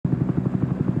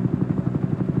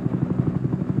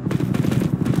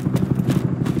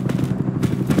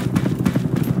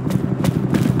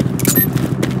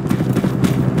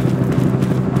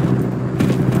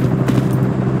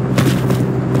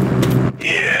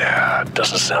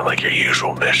Doesn't sound like your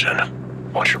usual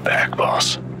mission. Watch your back,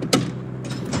 boss.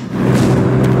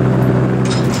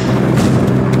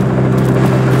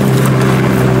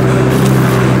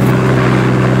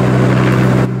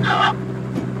 Huh.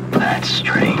 That's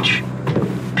strange.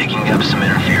 Picking up some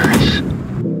interference.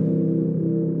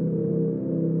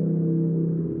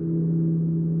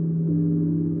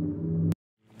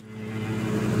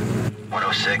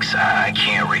 I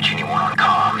can't reach anyone on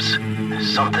comms.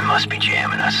 Something must be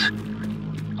jamming us.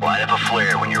 Light up a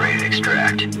flare when you're ready to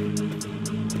extract.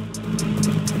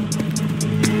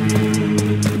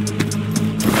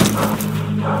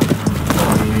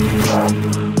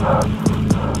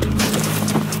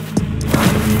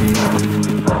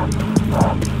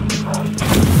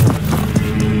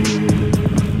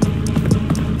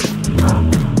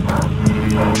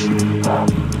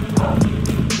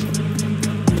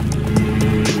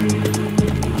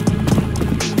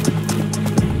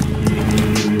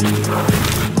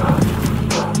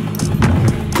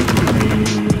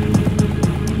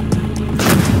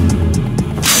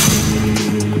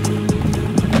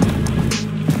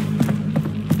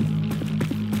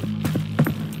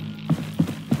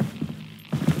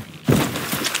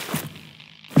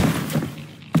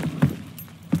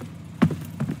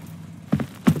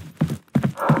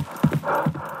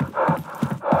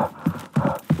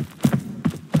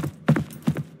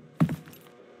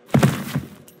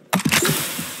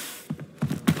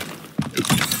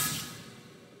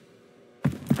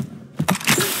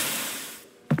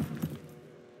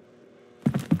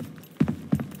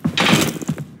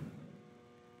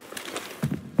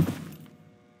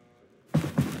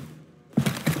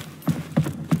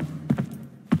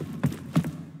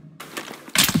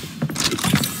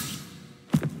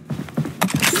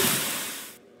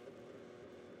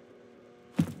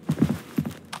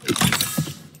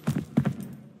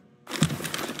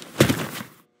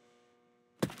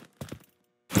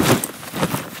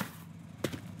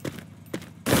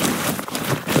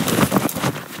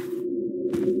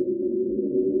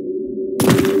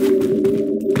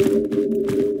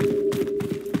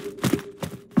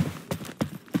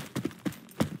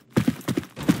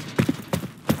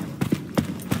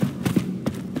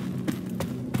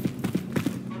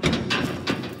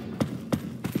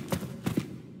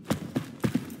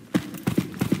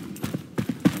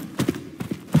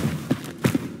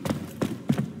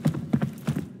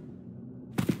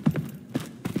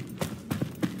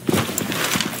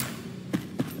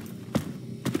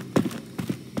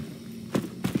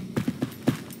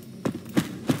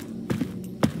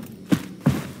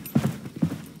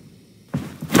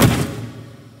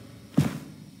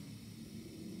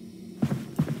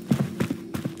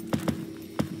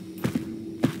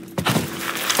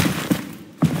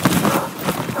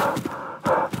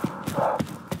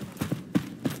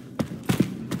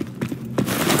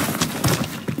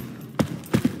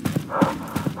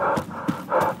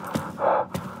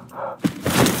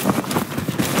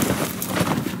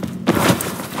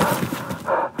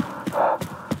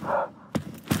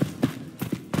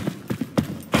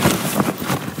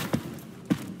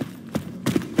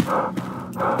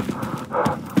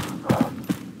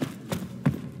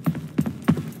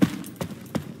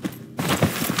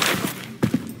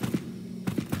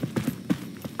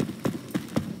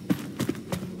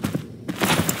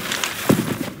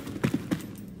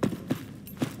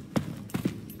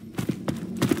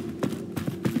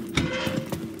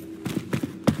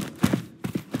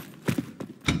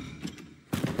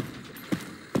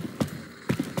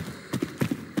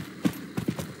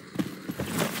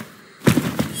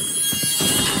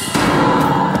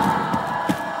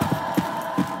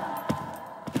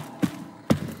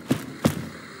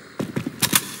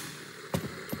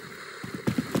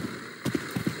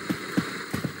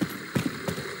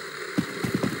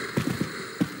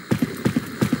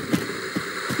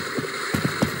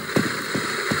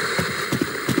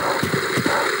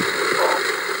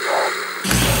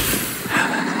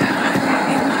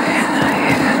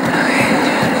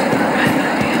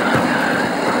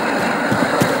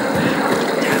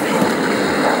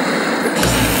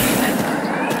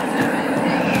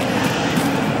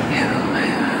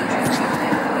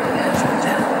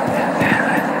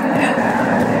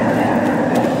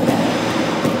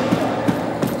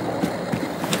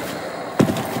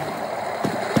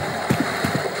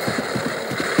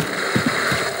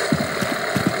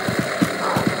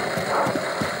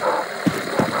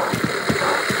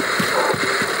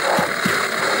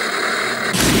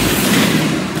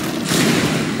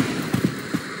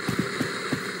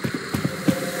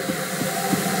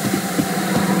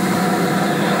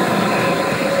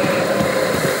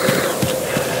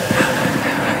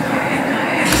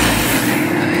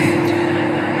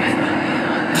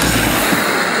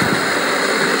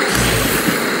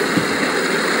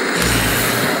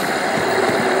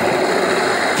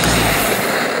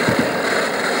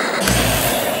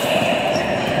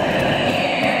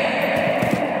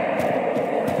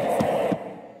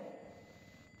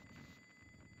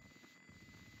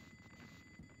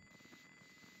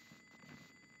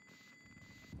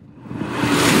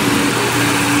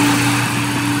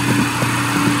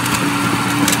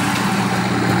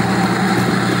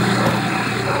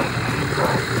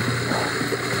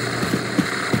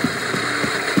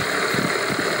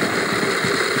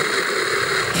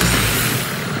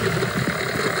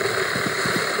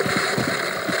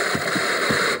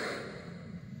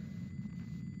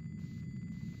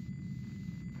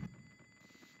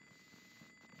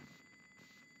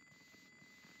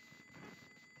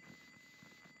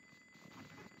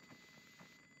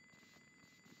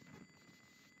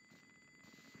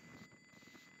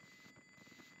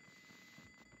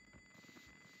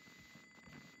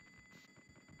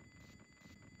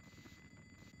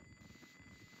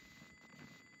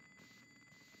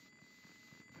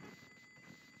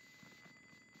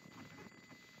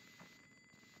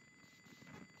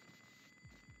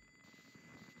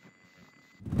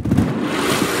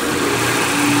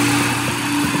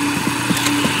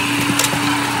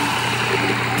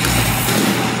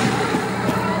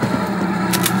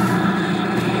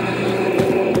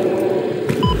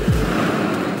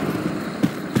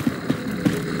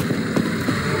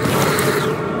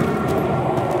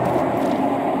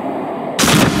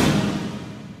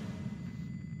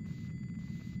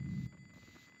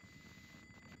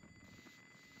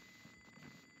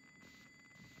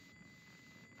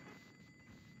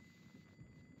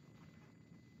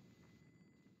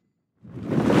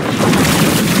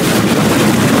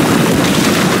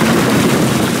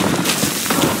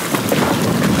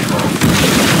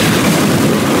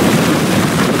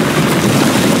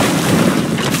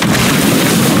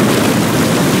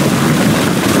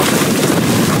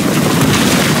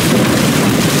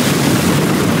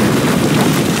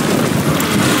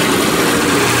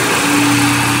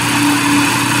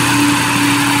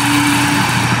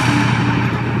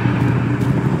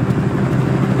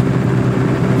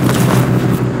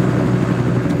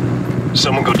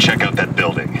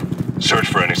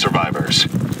 survivors.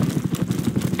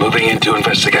 Moving in to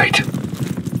investigate.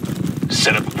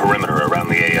 Set up a perimeter around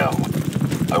the AO.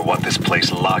 I want this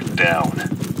place locked down.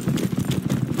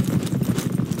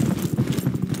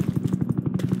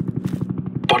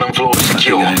 Bottom floor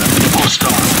secure. Hostile.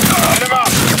 Light him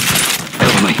up!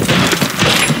 Cover me.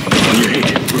 On your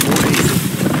head. Reporting.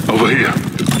 Over here.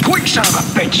 Quick, son of a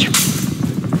bitch!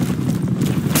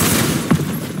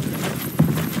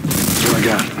 What I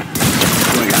got?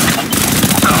 What I got?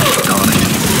 Oh, darn it.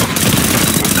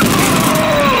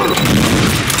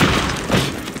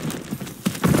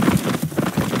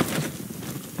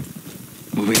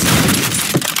 Moving.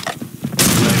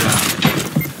 Right out.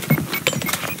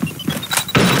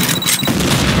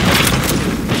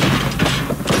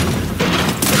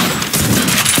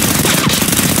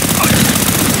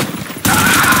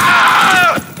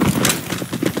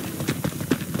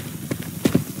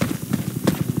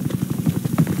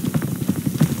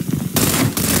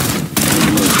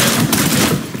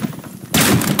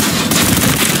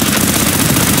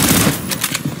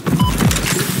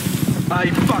 Hey,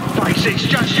 fuckface, it's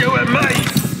just you and me!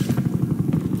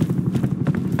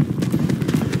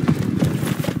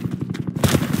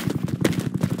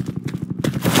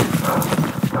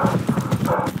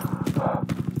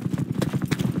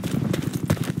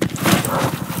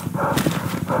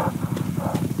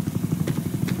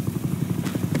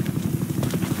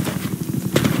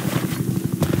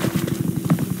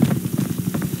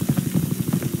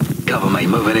 Cover me,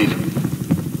 moving in.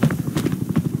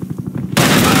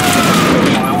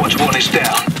 Watch one is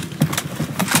down.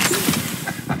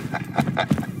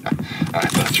 I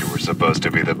thought you were supposed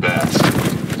to be the best.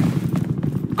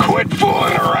 Quit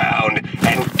fooling around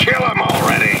and kill him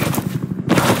already!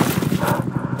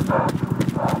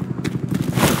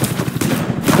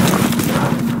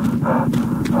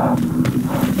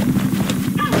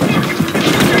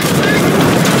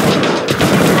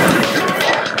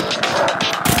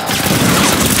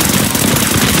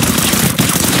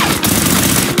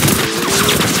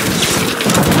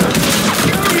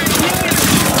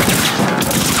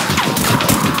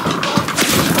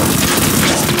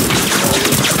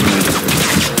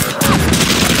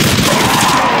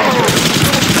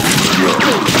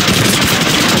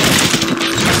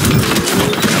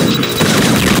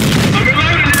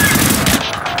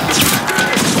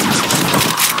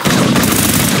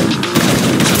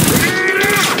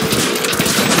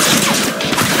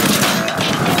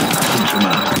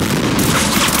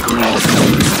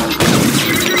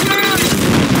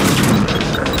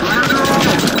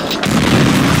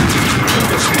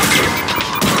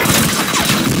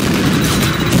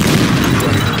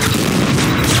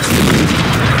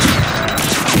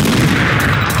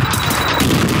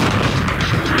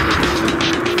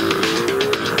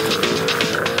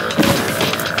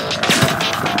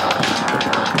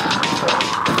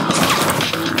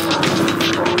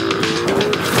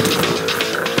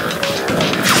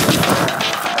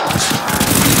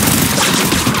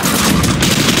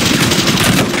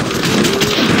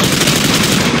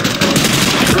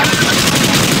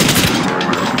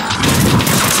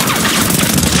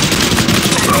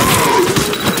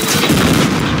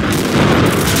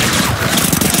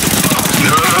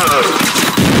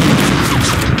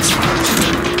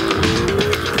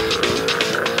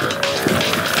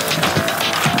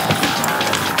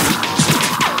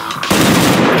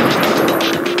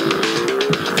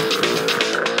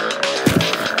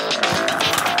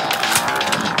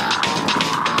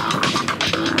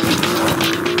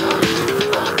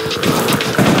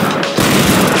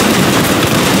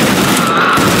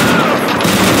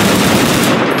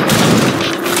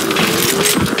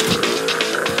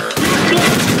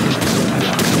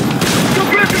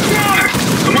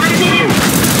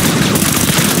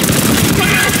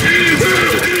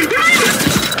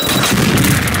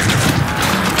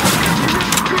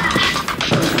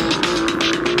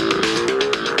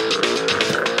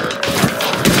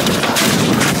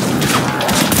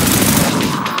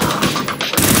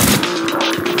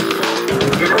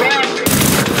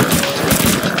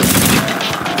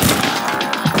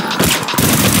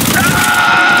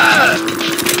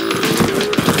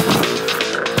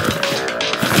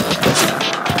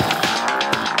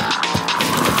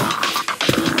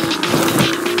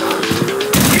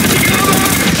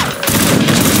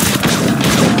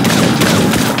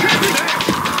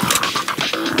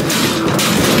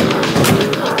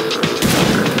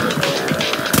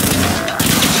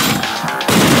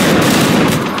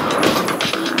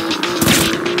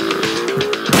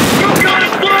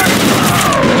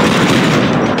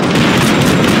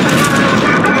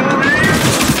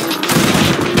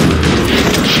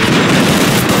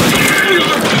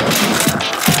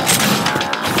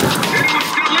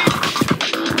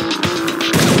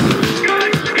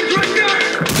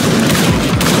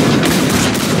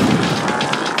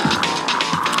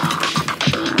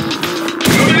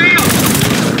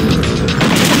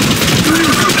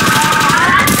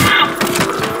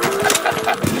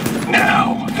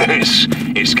 This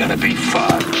is gonna be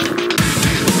fun.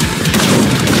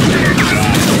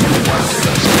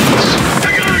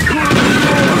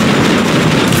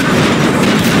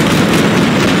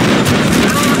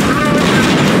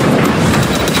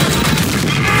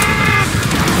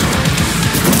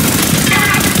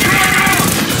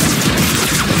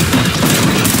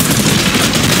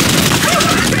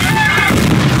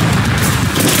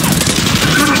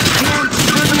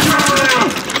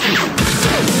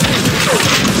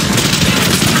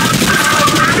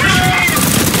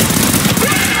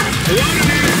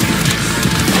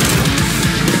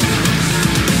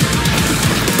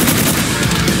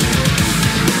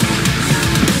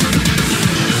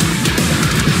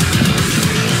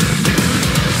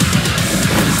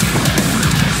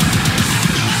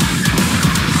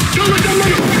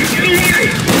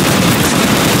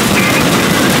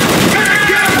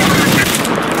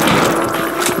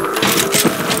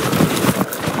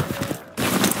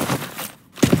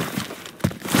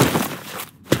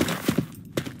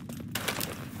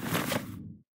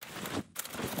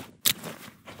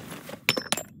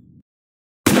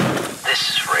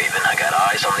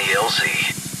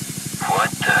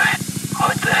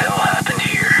 What the hell happened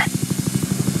here?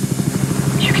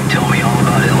 You can tell me all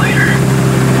about it later.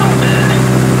 I'll bet.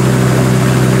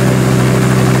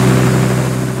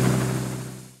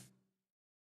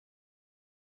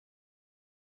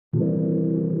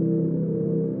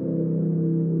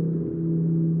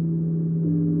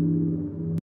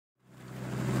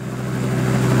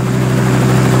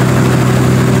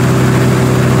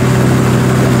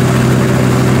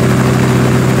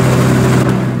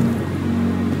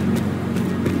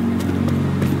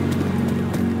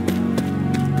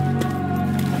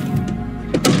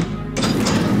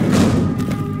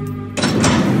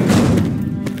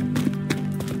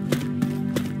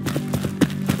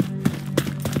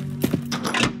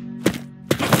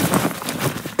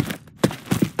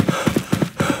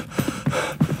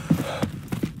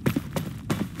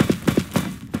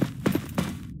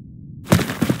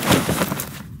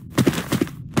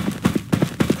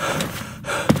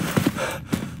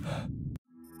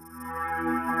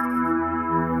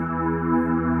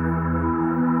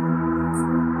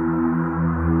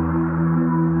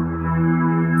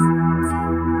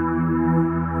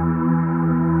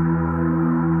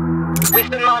 We've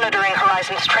been monitoring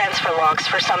Horizon's transfer logs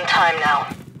for some time now.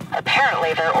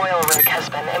 Apparently their oil rig has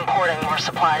been importing more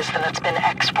supplies than it's been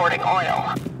exporting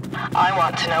oil. I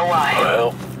want to know why.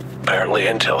 Well, apparently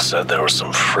Intel said there was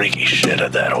some freaky shit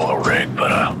at that oil rig,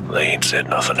 but they ain't said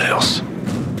nothing else.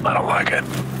 I don't like it.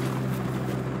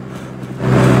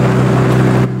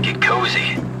 Get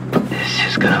cozy. This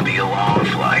is gonna be a long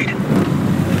flight.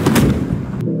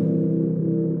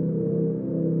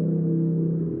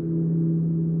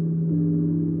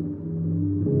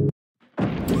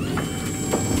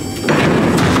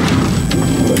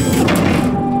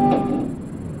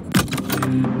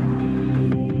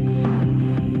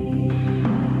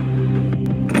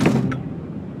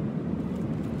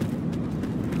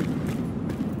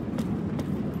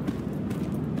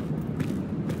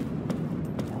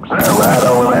 Right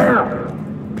over there.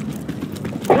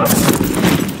 What?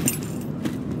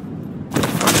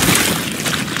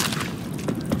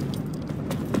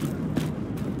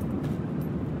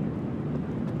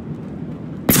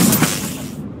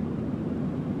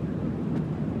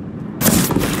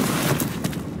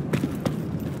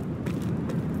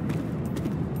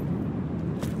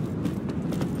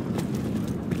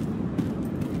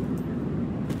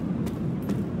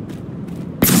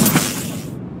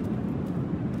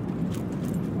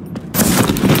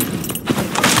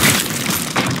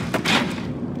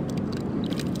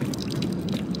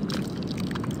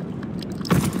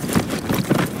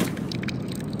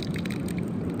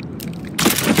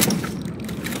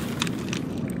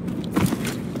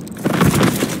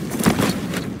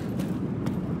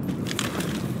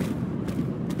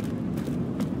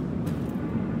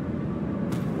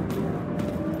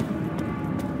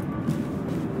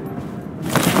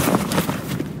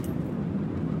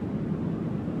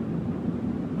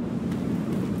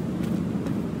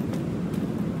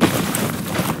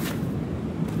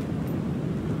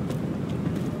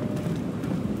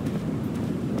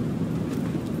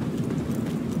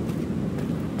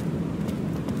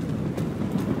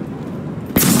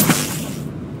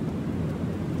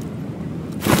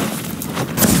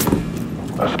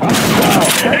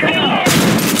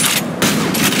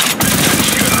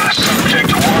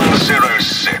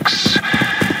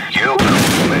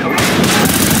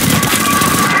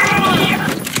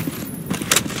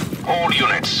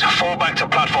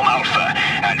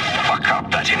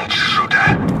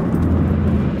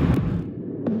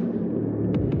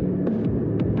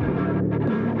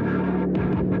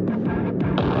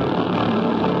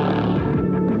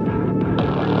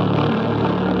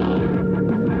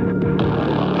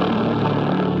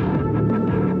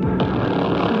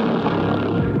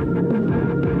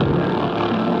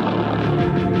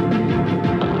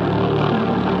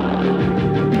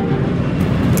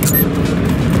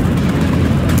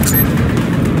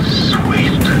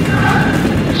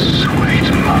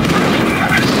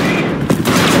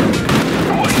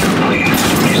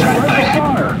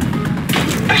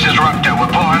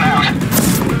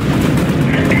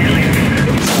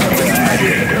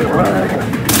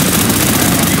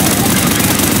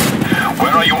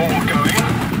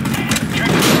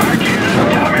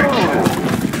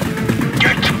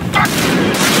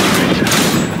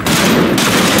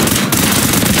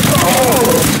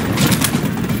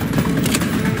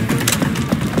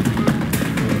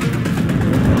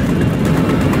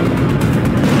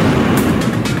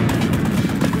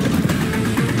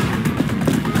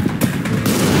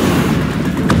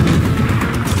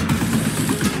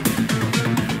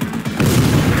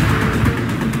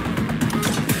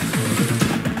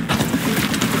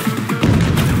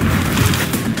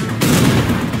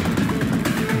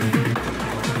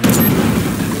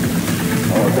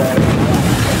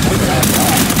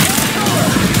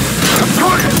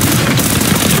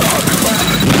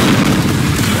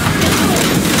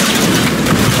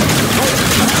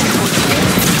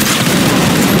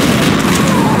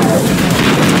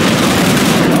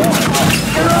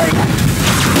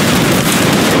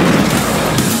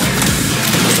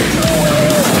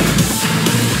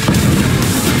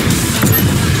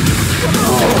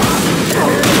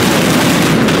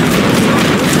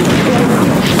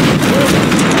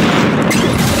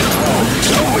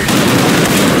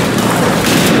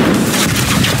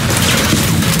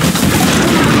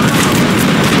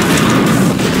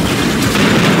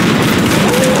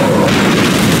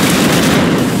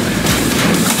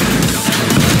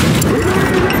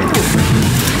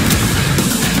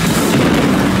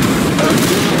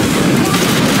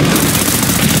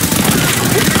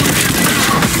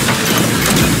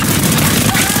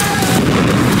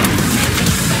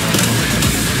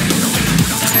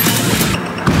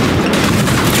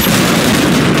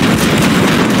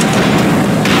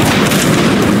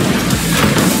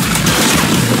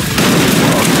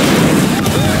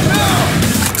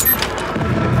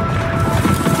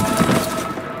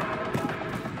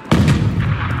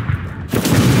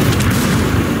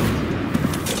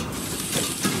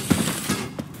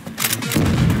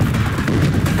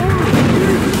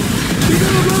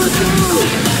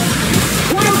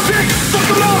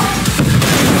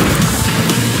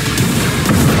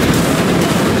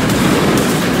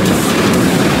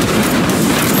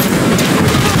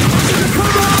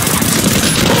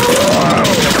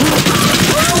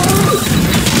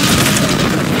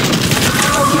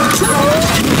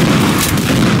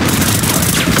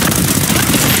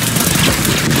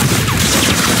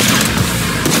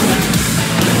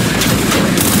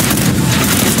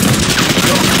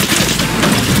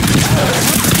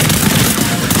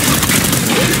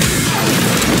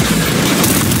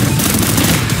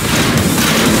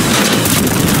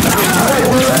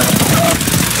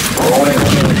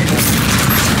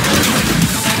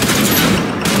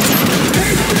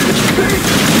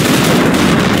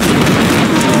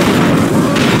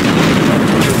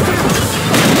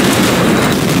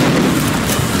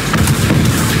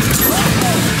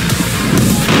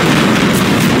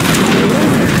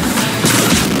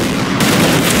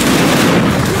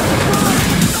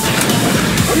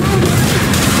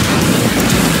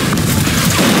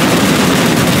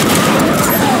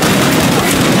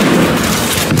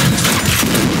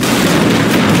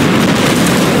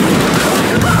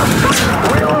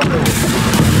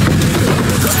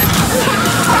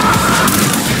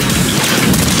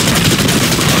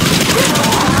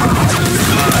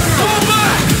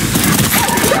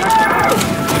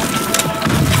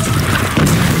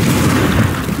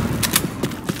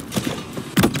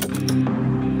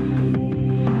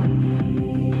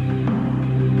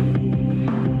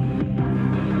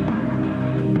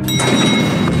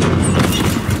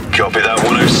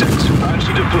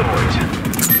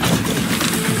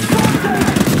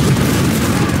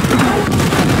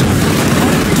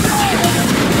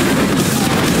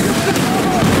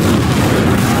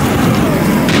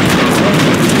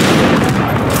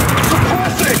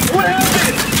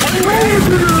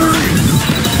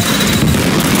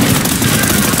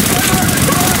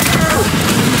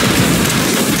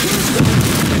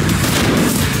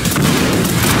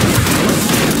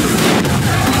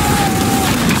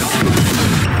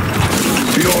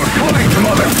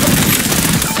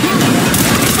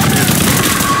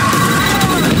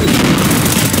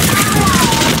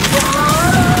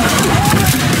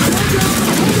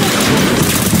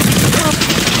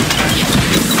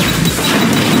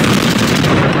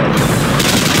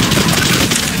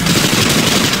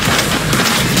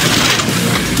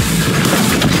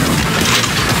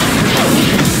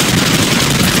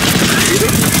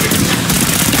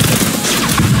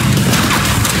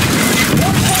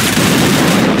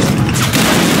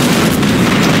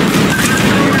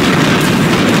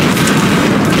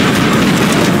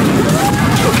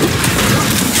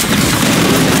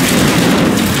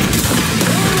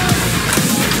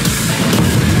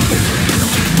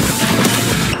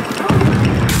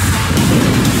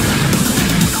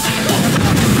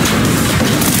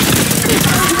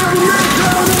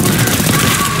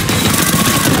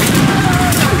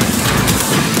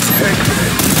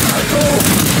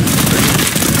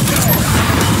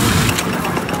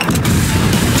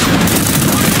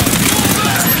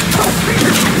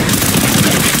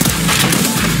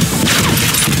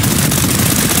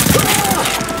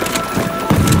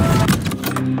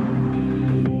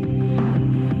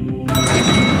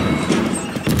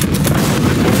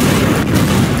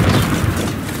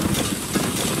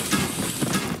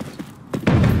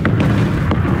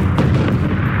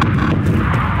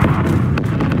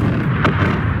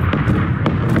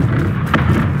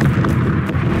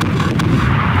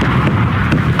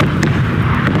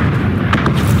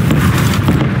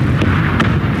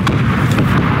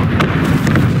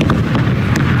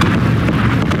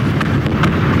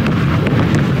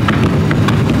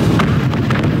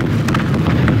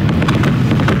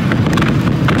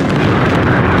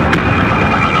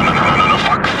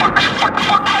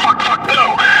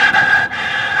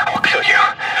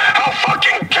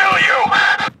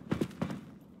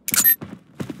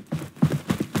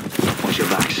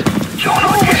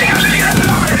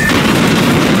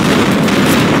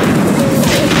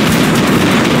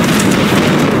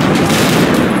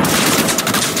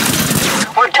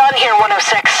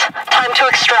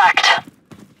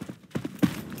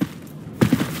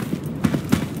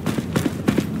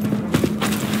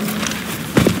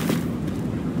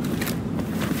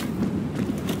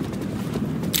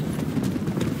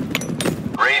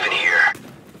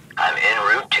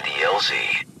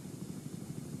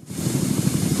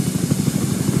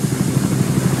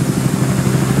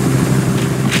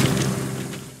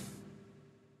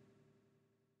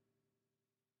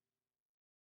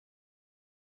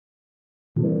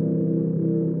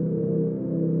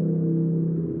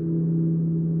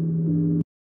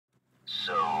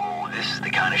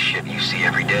 kind of shit you see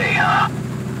every day, huh?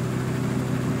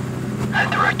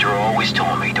 That director always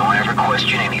told me, don't ever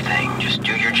question anything. Just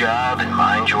do your job and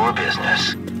mind your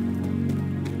business.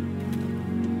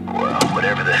 Well,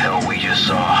 whatever the hell we just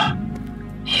saw.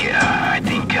 Yeah, I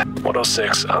think...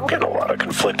 106, I'm getting a lot of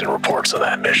conflicting reports on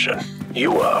that mission.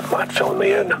 You, mind filling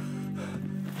me in?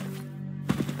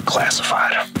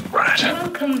 Classified, right.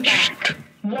 Welcome back. Shoot.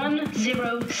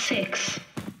 106.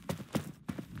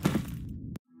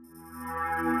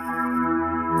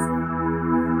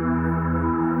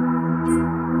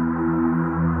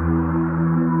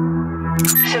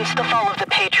 Since the fall of the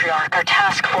Patriarch, our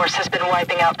task force has been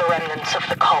wiping out the remnants of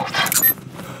the cult.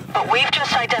 But we've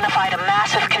just identified a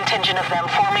massive contingent of them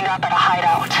forming up at a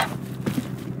hideout.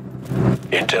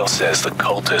 Intel says the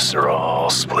cultists are all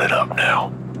split up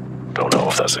now. Don't know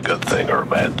if that's a good thing or a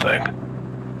bad thing.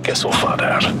 Guess we'll find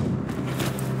out.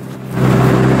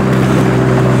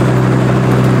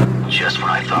 Just when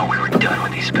I thought we were done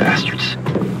with these bastards.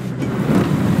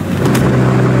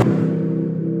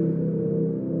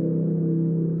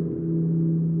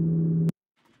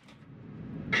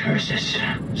 Curses.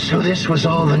 So this was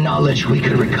all the knowledge we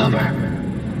could recover.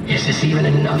 Is this even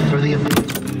enough for the...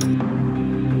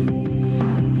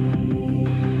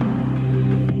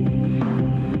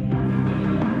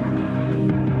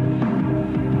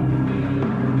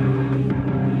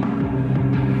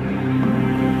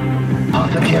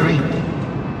 Apothecary?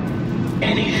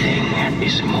 Anything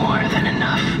is more than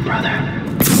enough, brother.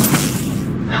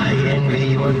 I envy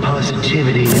your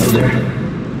positivity, Elder.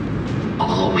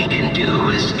 All we can do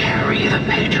is carry the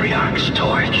Patriarch's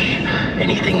torch.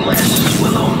 Anything less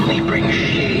will only bring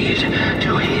shade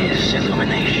to his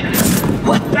illumination.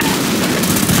 What the...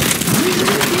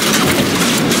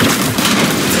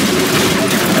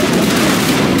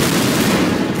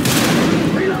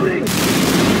 Reloading!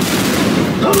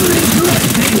 Holy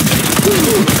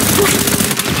blessing!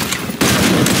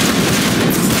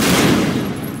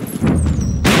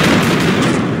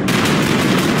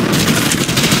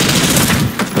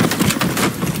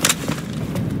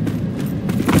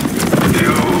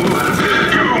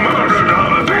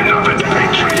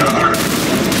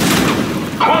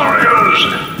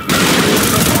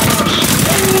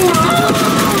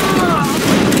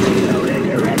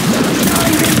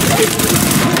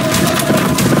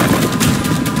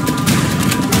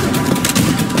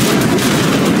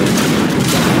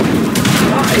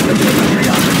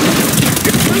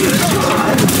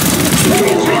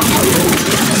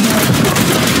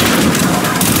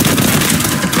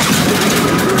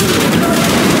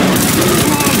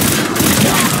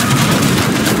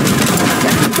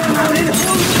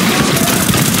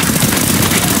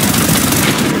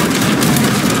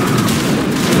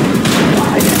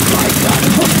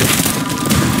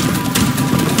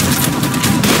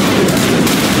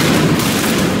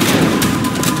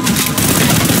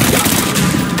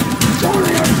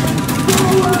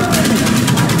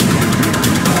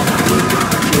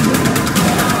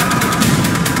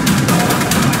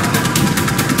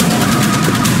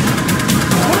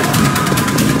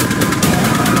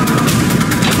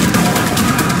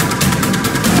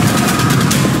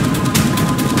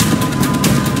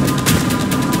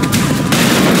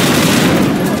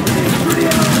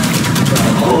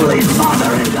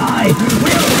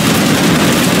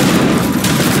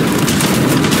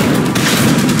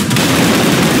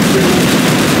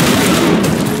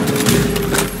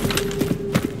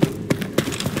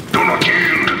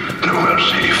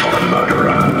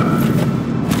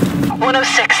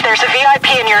 106, there's a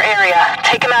VIP in your area.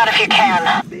 Take him out if you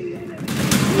can.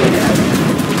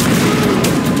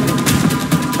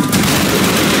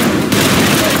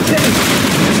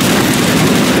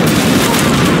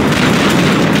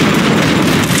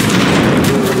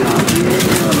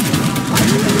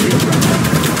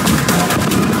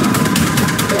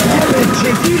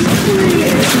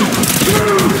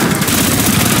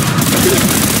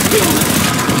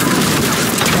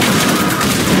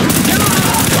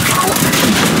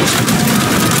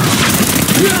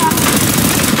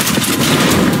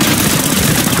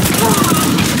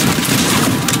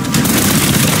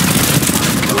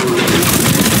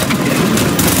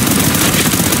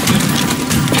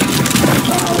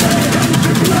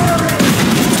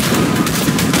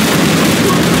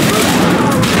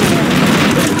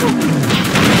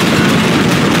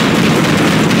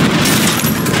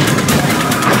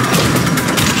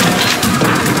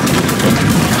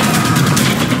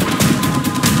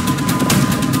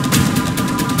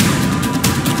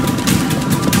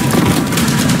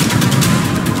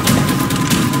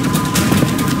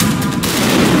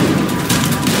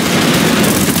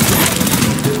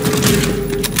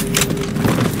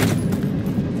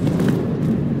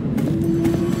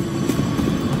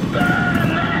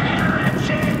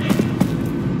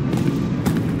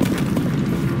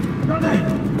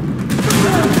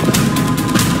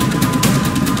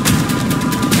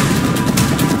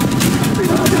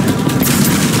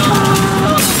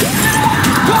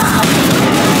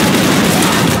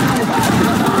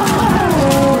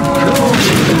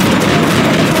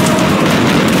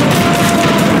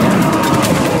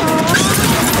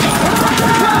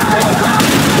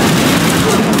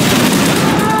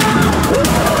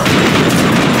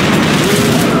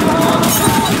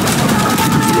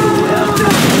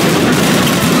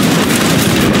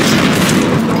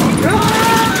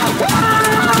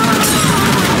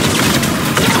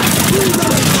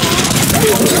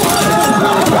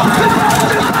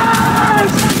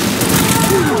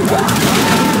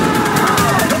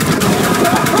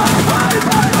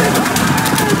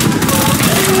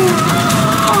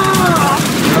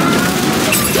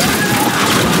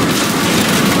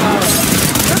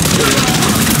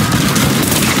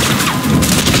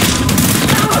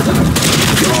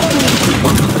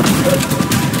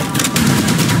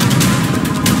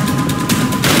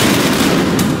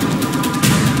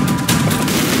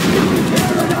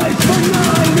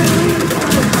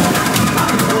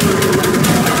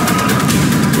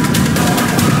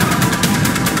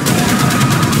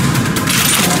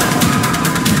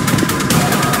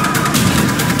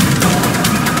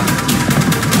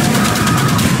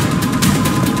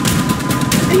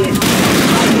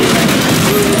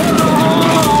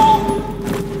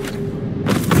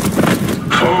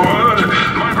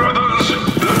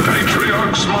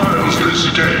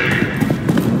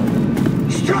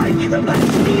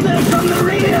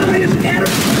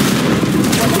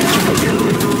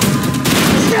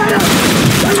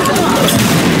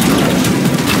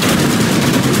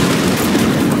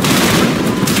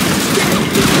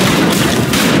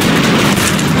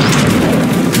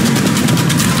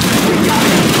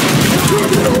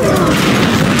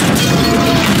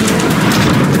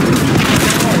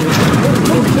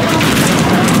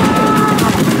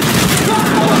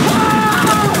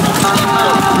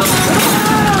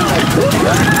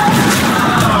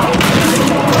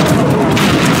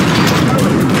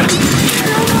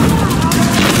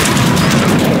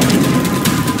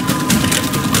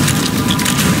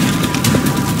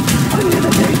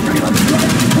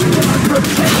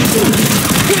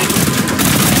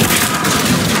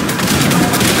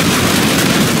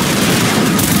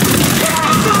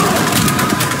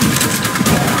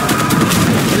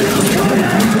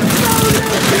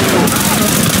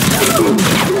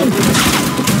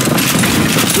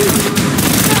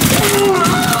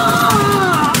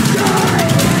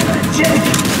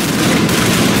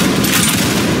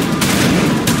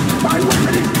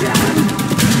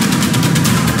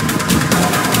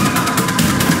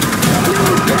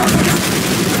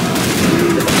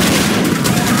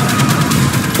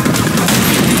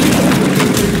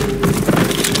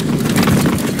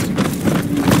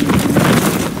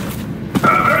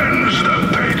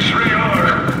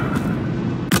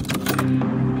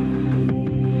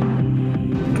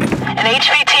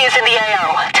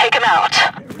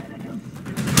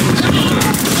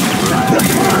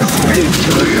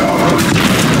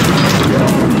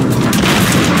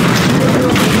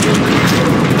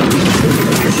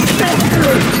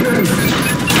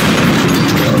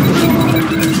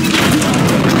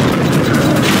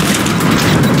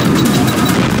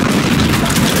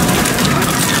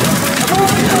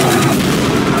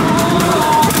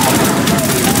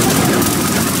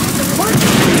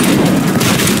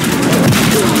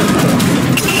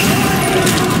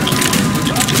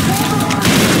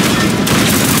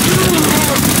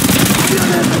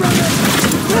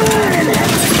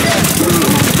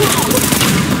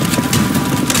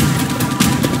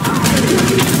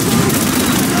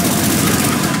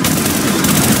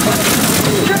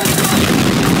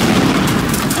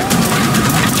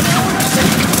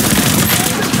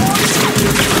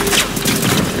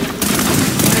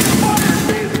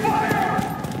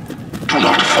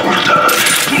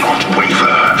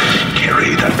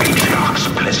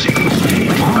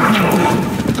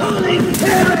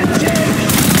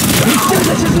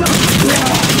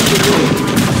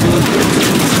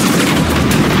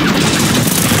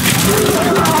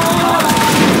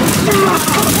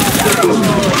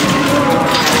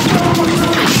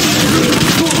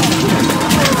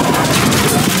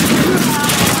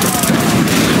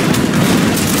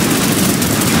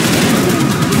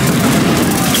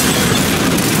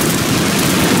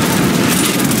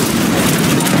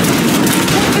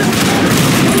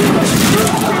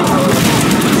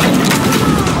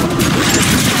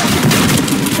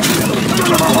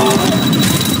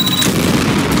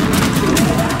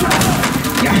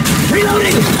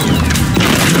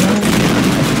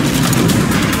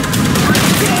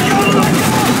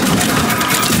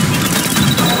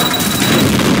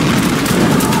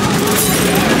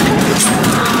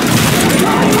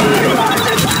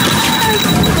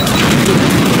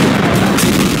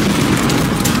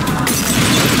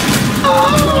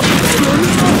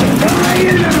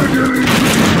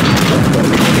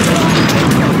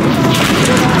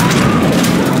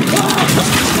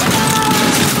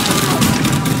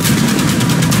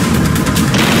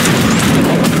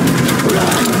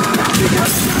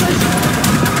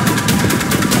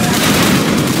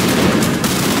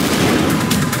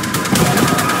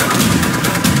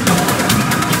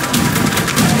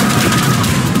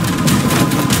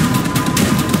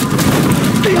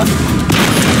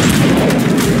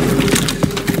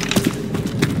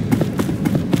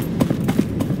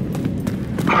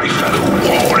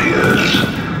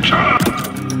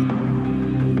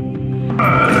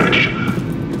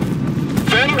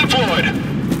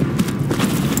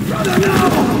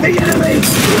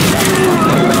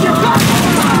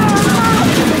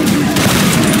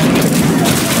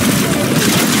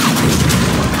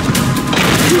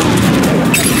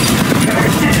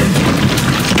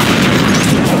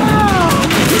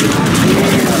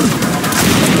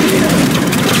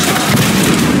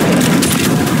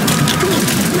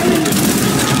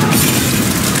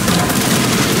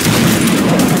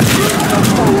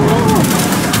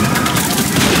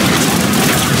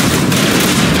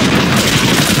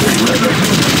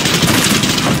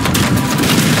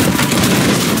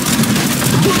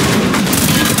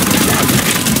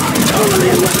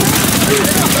 So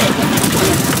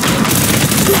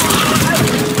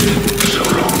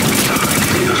long as I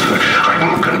live, I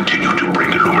will continue to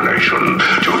bring illumination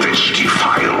to this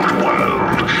defiled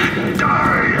world.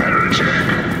 Die, heretic!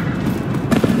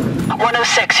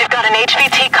 106, you've got an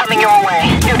HVT coming your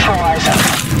way. Neutralize it.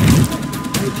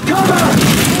 Cover!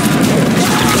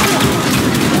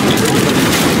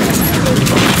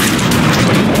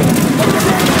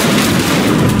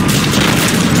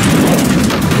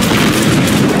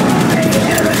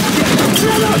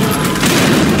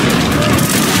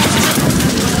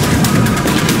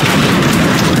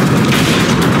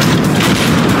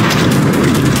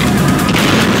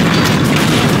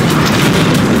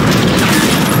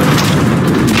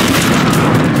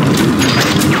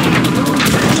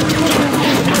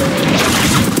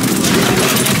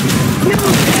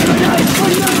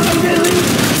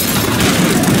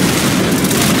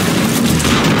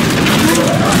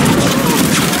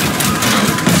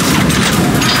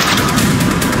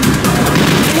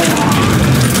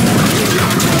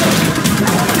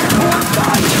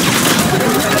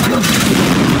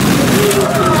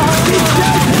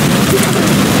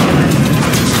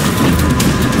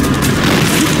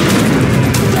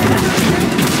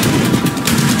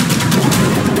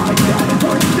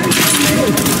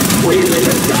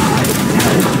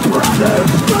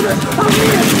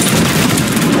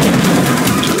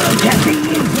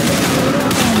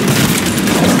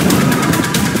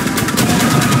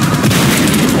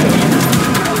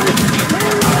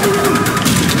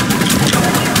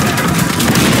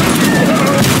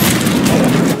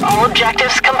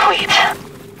 Objectives complete.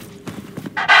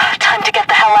 Time to get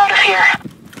the hell out of here.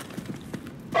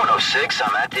 106,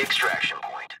 I'm at the extraction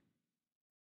point.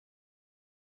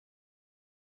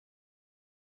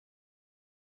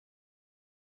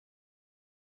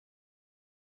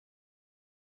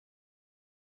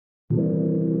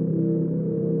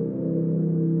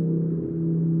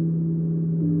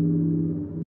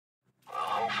 Well,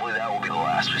 hopefully that will be the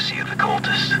last we see of the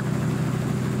cultists.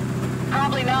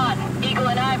 Probably not. Eagle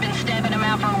and I have been stabbing them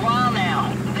out for a while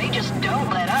now. They just don't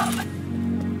let up.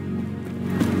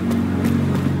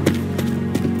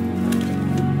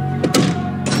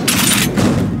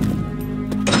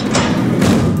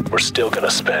 We're still gonna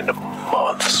spend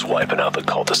months wiping out the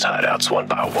cultist hideouts one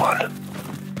by one.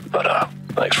 But,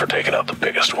 thanks for taking out the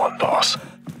biggest one, boss.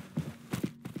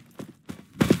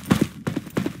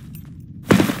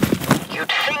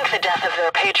 You'd think the death of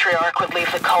their patriarch would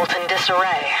leave the cult in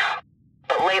disarray.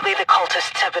 But lately the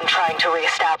cultists have been trying to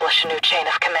re-establish a new chain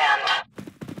of command.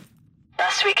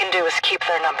 Best we can do is keep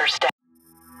their numbers down.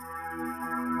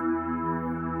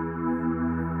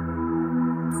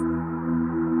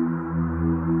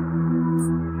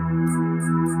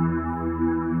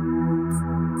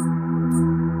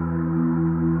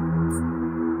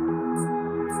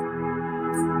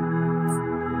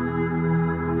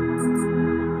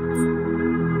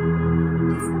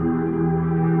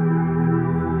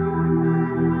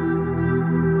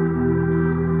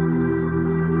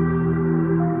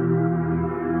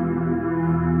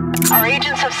 Our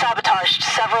agents have sabotaged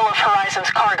several of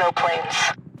Horizon's cargo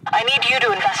planes. I need you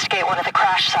to investigate one of the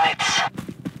crash sites.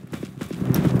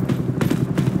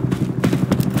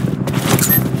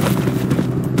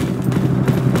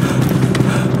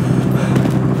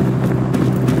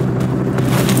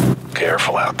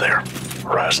 Careful out there.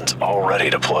 Horizon's already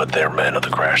deployed their men at the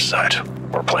crash site.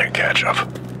 We're playing catch-up.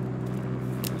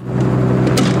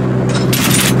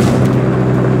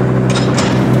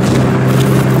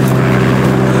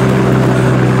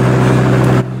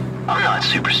 I'm not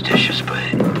superstitious, but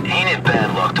ain't it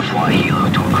bad luck to fly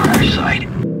helo to a crash site?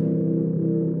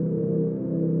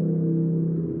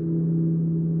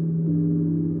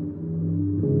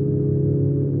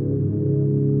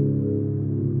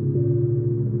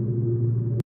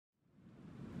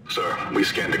 Sir, we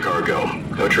scanned the cargo.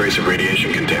 No trace of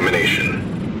radiation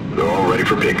contamination. They're all ready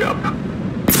for pickup.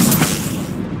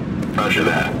 Roger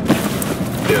that.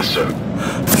 Yes, sir.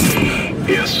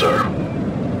 Yes, sir.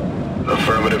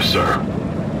 Affirmative, sir.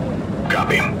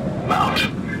 Copy. Mount.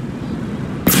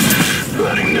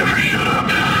 Bloody never shut up.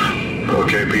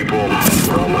 Okay, people,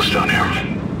 we're almost done here.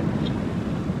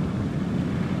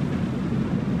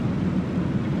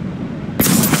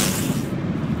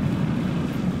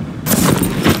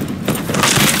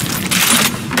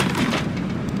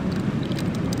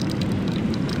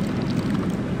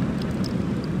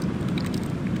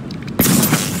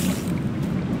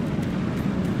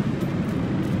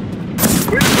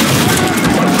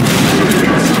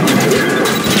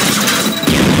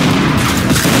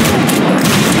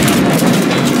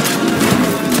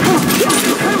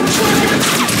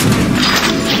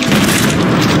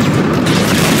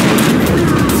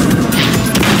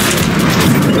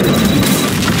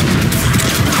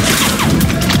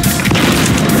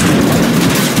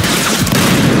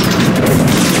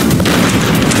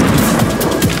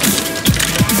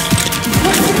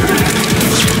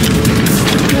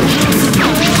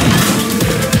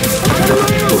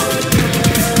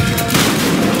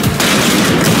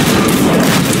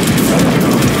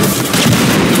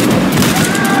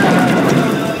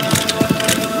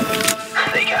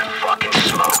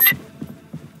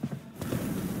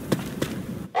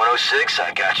 06,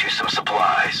 I got you some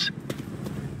supplies.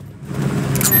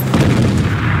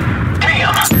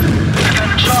 Damn! I got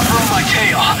a chopper on my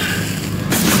tail.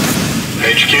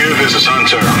 HQ, this is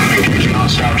Hunter. Engaging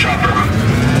hostile chopper.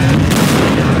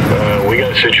 We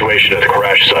got a situation at the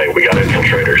crash site. We got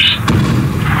infiltrators.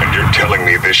 And you're telling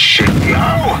me this shit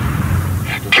now?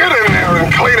 Get in there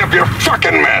and clean up your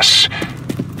fucking mess!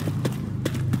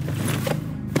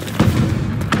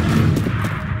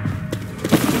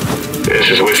 This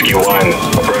is Whiskey 1.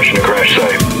 Approaching the crash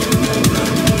site.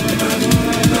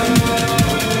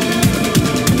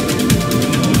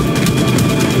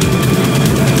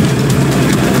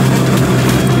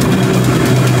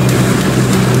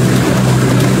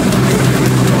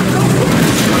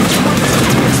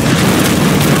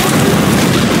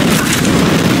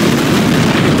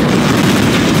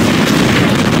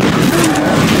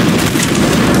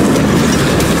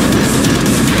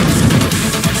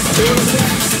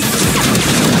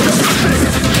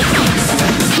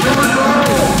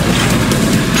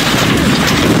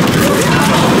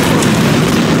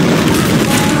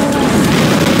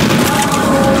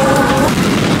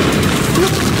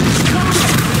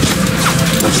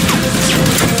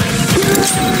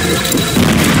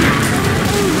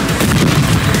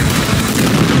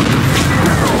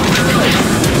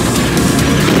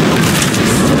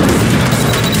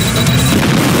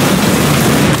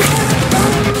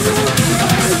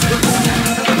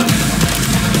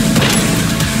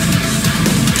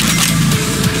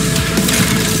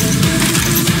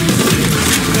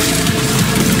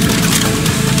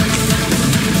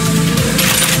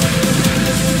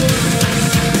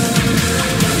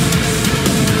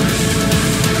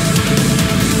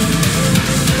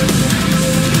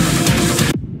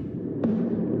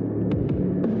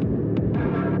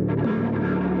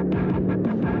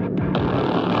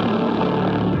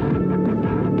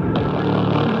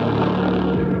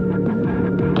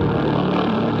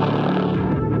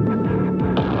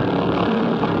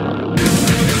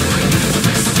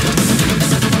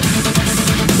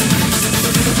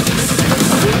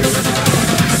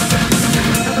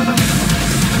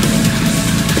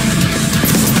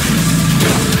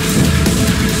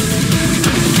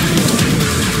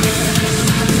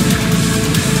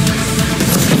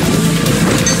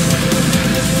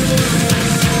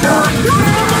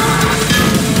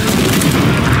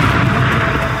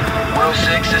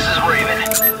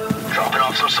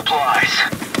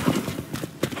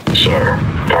 Sir,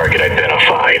 target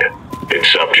identified.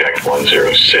 It's Subject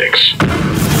 106.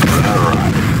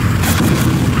 Alright.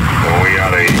 We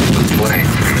got a plane.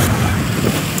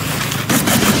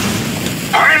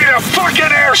 I need a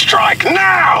fucking airstrike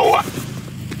now!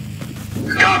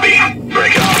 Copy.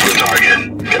 Break it off the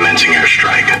target. Commencing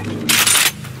airstrike.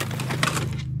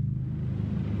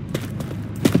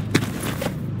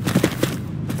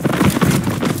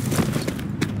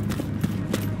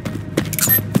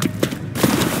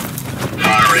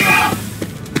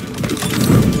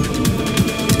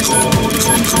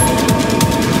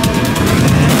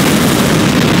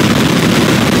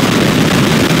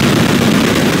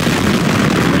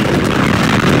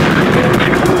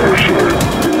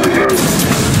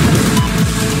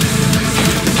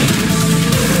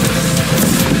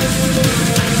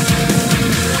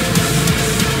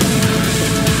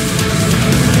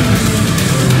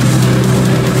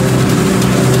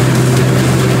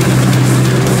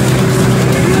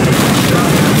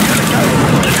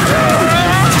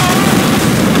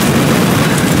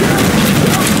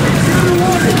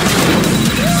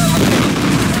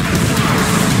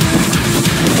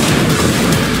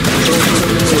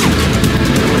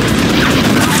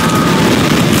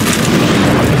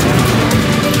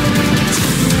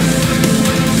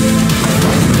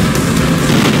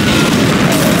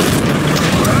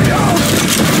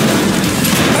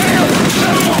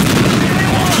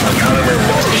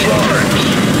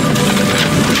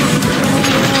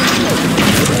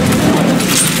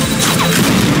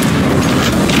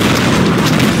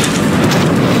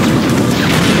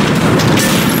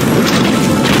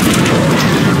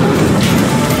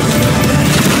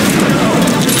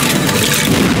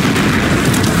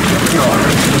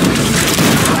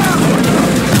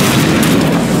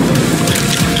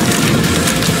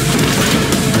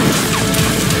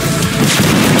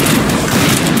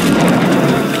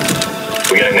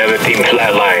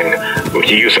 Flatline. We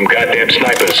can use some goddamn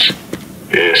snipers.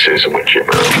 This is a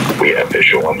whichever. We have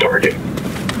visual on target.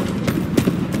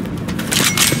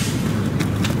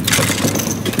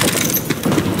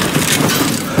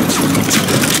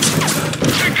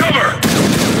 Take cover!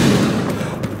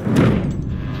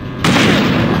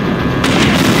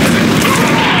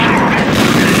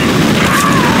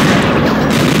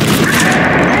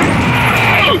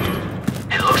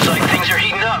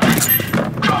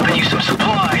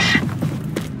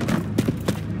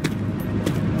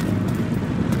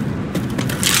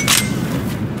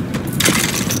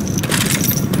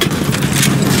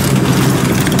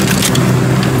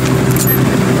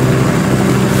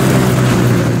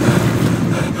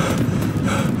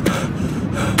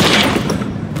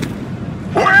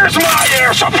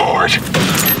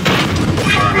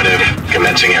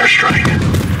 Commencing airstrike.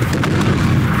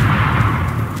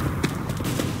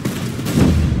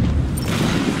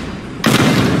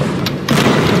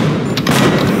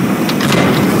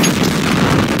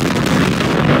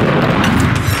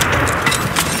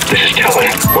 This is Talon.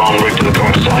 We're en route to the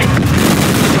crash site.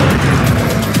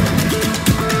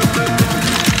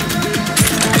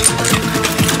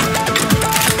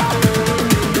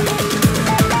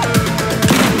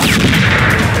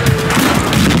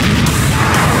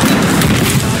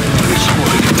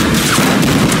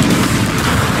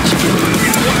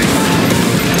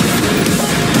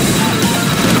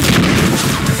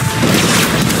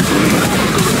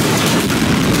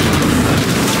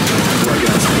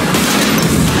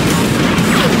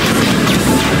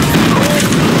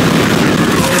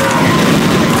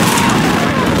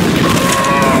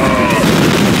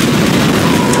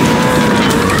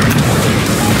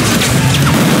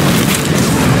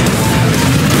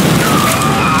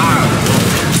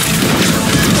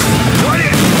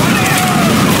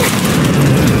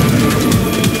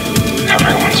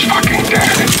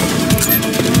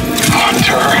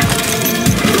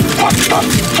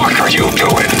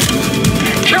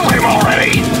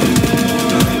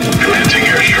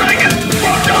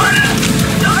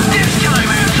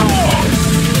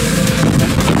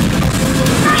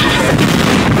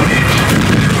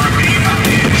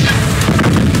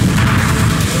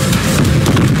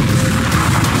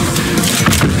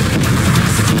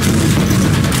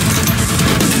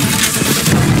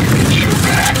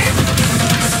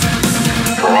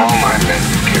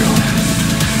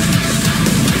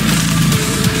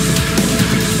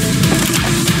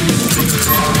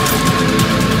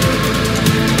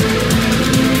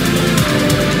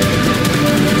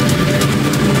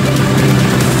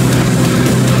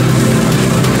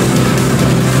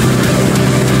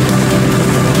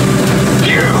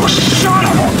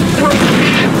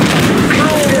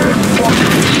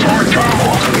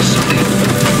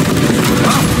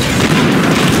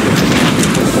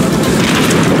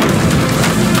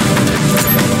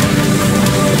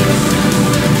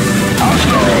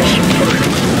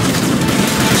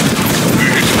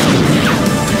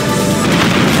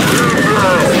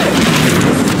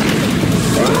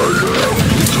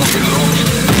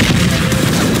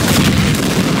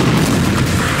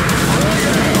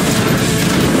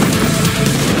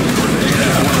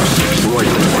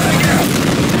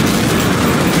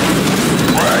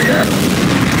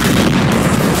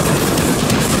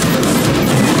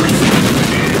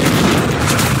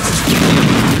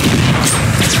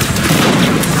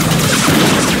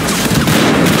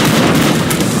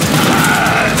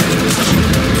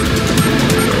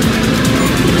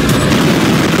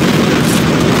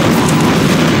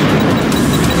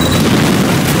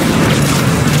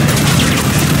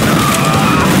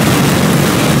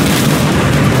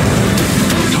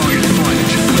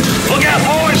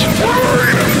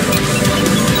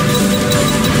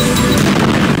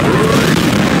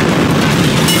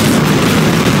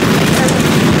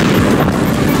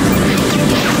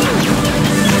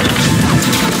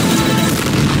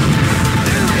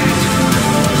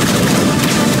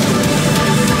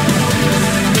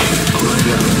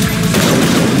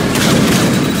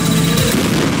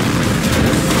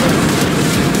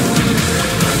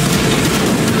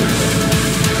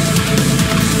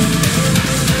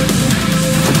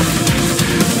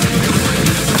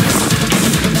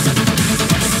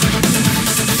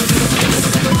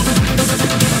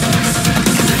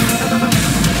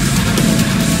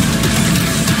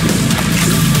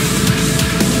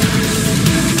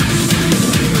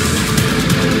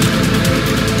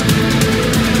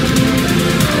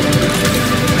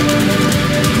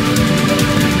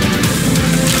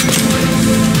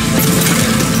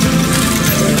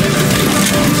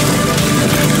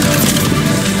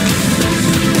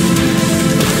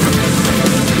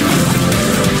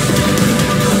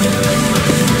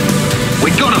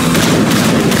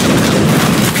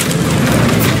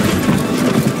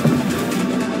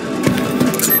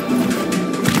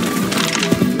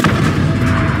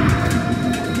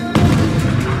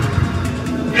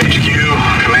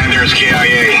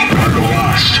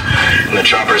 The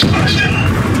chopper's busted.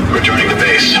 Returning to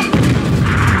base.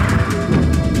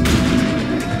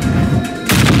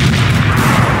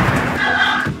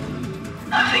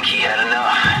 I think he had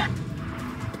enough.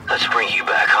 Let's bring you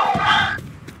back home.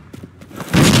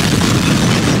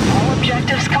 All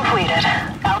objectives completed.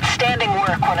 Outstanding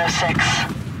work, 106.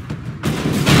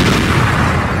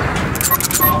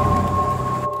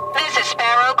 This is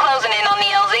Sparrow closing in on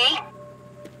the LZ.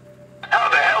 How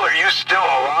the hell are you still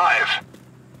alive?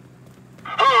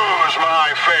 Who's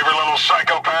my favorite little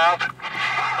psychopath?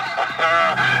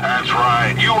 That's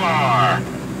right, you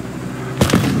are.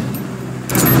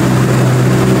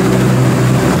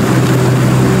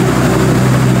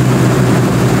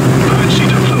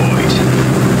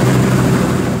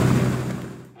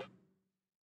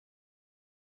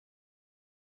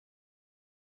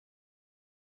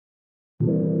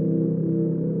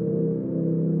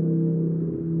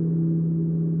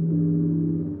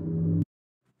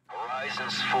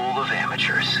 One's full of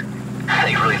amateurs.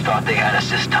 They really thought they had us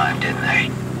this time, didn't they?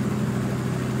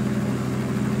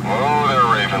 Whoa there,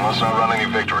 Raven. Let's not run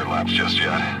any victory laps just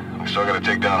yet. We still gotta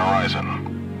take down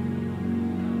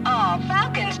Horizon. Aw,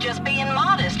 Falcon's just being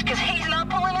modest because he's not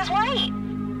pulling his weight.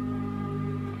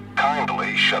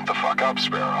 Kindly shut the fuck up,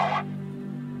 Sparrow.